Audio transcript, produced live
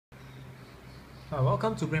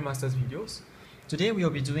Welcome to Brainmasters videos. Today we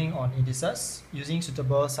will be doing on indices using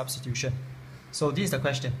suitable substitution. So this is the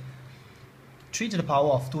question. 3 to the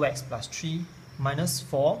power of 2x plus 3 minus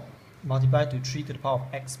 4 multiplied to 3 to the power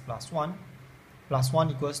of x plus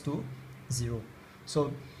 1 equals to 0.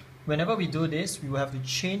 So whenever we do this, we will have to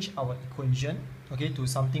change our equation, okay, to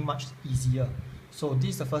something much easier. So this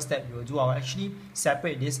is the first step we will do. I will actually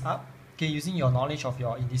separate this up. Okay, using your knowledge of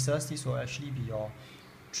your indices, this will actually be your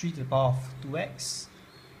 3 to the power of 2x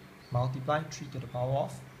multiply 3 to the power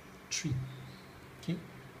of 3, okay,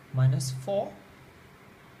 minus 4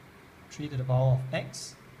 3 to the power of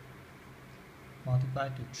x multiply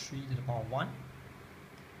to 3 to the power of 1,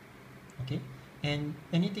 okay, and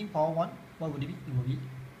anything power 1, what would it be? It will be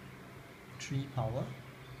 3 power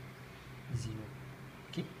 0,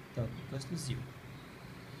 okay, that equals to 0.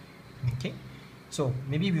 Okay, so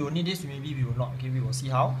maybe we will need this, maybe we will not. Okay, we will see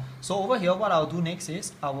how. So over here, what I'll do next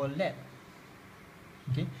is I will let,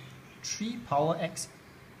 okay, 3 power x,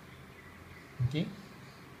 okay,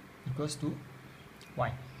 equals to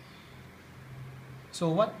y. So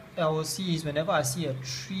what I will see is whenever I see a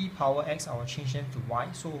 3 power x, I will change them to y.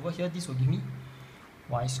 So over here, this will give me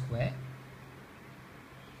y square,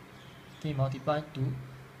 okay, multiplied to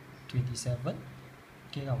 27.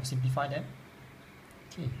 Okay, I will simplify them.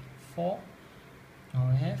 Okay, 4. Now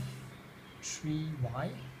I have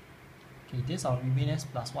 3y. Okay, this I'll remain as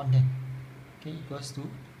plus 1 then. Okay, equals to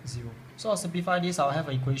 0. So I'll simplify this. I'll have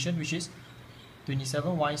an equation which is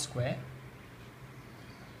 27y squared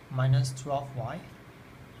minus 12y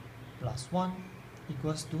plus 1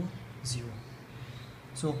 equals to 0.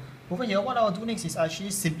 So over here, what I'll do next is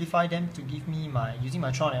actually simplify them to give me my, using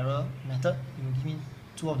my trial and error method, it will give me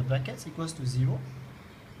 2 of the brackets equals to 0.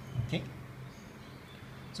 Okay.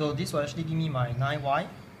 So this will actually give me my 9y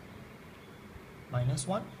minus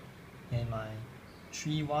 1 and my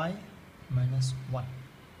 3y minus 1.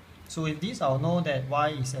 So with this, I'll know that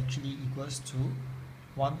y is actually equals to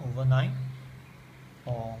 1 over 9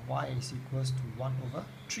 or y is equals to 1 over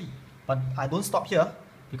 3. But I don't stop here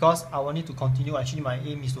because I will need to continue. Actually, my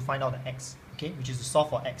aim is to find out the x, okay, which is to solve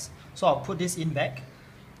for x. So I'll put this in back,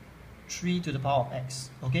 3 to the power of x,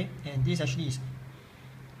 okay, and this actually is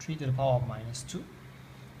 3 to the power of minus 2.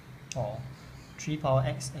 Or 3 power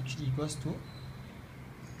x actually equals to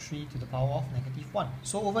 3 to the power of negative 1.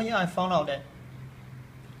 So over here I found out that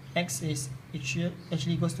x is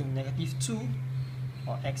actually equals to negative 2,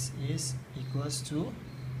 or x is equals to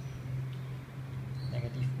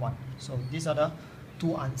negative 1. So these are the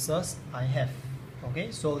two answers I have. Okay,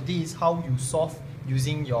 so this is how you solve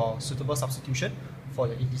using your suitable substitution for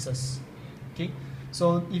your indices. Okay,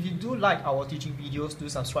 so if you do like our teaching videos, do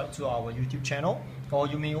subscribe to our YouTube channel, or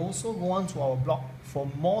you may also go on to our blog for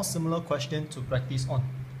more similar questions to practice on.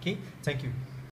 Okay, thank you.